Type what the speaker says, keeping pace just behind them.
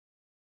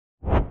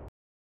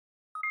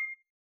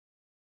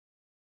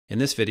In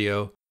this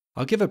video,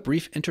 I'll give a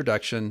brief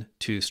introduction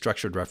to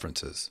structured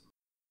references.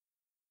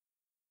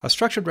 A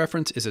structured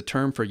reference is a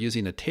term for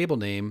using a table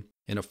name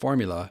in a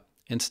formula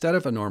instead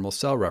of a normal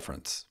cell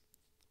reference.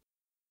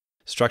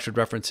 Structured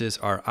references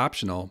are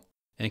optional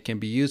and can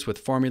be used with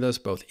formulas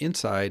both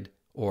inside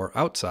or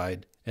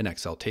outside an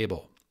Excel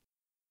table.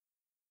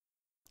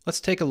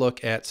 Let's take a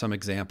look at some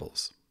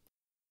examples.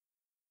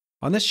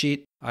 On this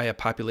sheet, I have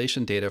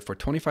population data for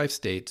 25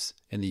 states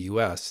in the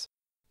US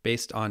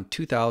based on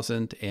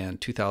 2000 and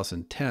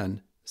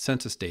 2010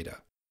 census data.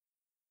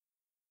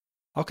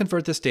 I'll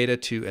convert this data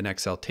to an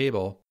Excel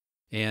table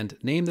and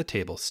name the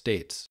table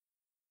States.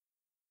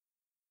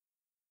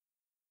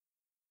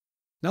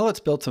 Now let's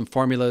build some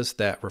formulas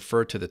that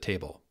refer to the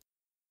table.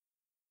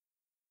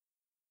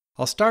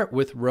 I'll start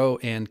with row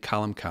and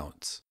column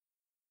counts.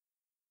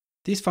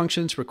 These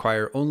functions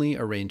require only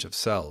a range of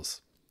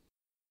cells.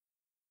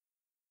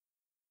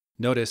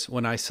 Notice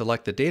when I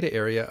select the data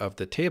area of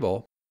the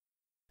table,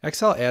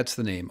 Excel adds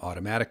the name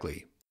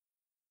automatically.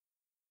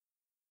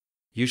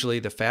 Usually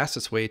the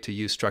fastest way to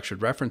use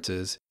structured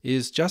references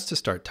is just to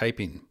start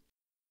typing.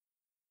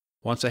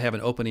 Once I have an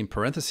opening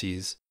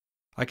parentheses,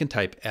 I can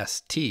type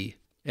ST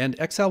and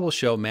Excel will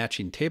show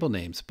matching table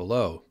names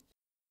below.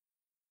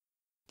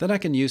 Then I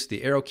can use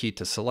the arrow key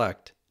to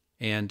select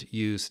and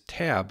use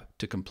Tab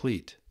to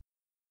complete.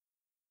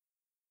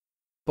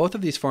 Both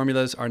of these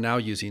formulas are now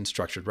using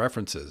structured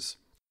references.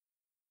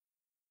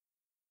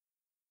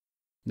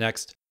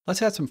 Next,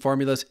 let's add some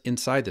formulas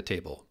inside the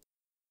table.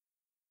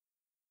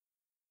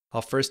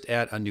 I'll first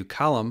add a new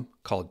column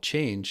called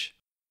Change,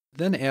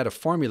 then add a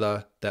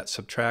formula that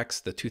subtracts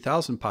the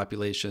 2000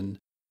 population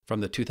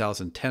from the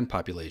 2010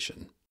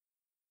 population.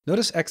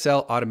 Notice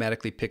Excel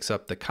automatically picks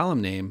up the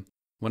column name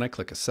when I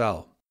click a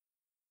cell,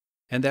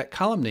 and that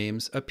column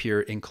names appear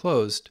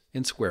enclosed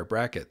in square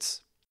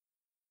brackets.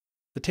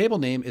 The table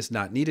name is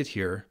not needed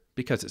here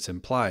because it's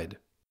implied.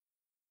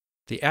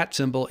 The @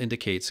 symbol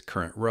indicates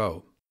current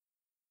row.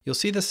 You'll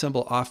see this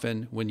symbol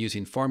often when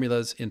using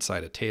formulas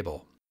inside a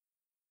table.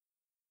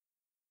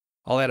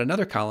 I'll add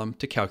another column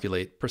to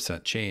calculate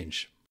 %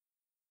 change.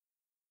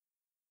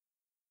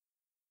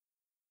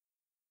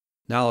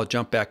 Now I'll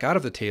jump back out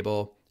of the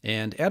table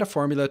and add a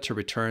formula to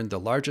return the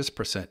largest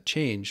 %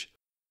 change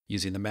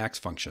using the max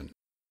function.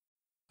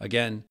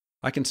 Again,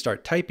 I can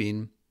start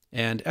typing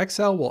and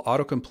Excel will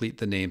autocomplete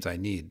the names I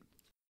need.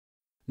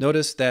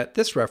 Notice that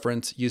this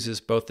reference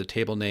uses both the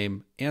table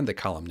name and the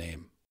column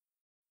name.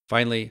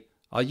 Finally,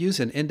 I'll use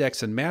an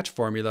index and match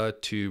formula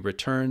to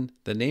return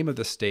the name of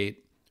the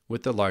state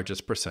with the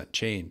largest %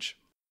 change.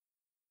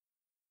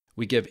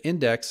 We give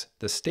index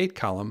the state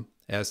column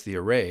as the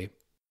array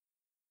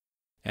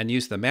and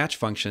use the match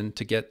function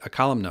to get a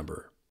column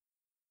number.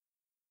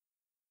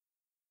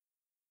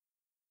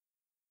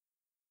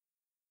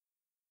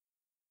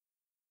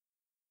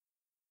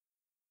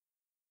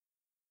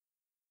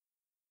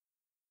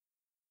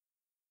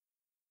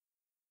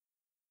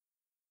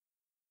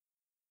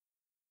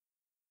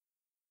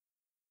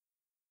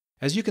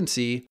 As you can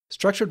see,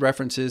 structured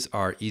references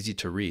are easy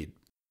to read,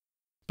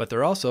 but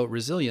they're also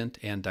resilient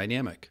and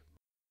dynamic.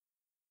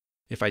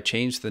 If I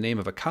change the name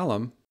of a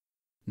column,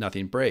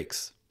 nothing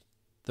breaks.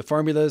 The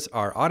formulas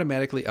are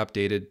automatically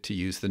updated to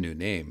use the new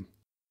name.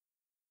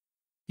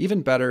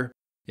 Even better,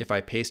 if I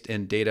paste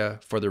in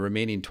data for the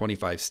remaining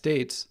 25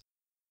 states,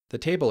 the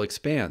table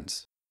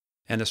expands,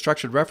 and the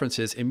structured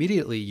references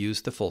immediately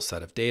use the full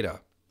set of data.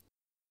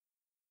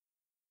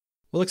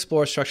 We'll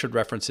explore structured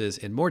references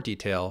in more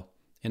detail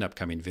in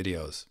upcoming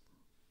videos.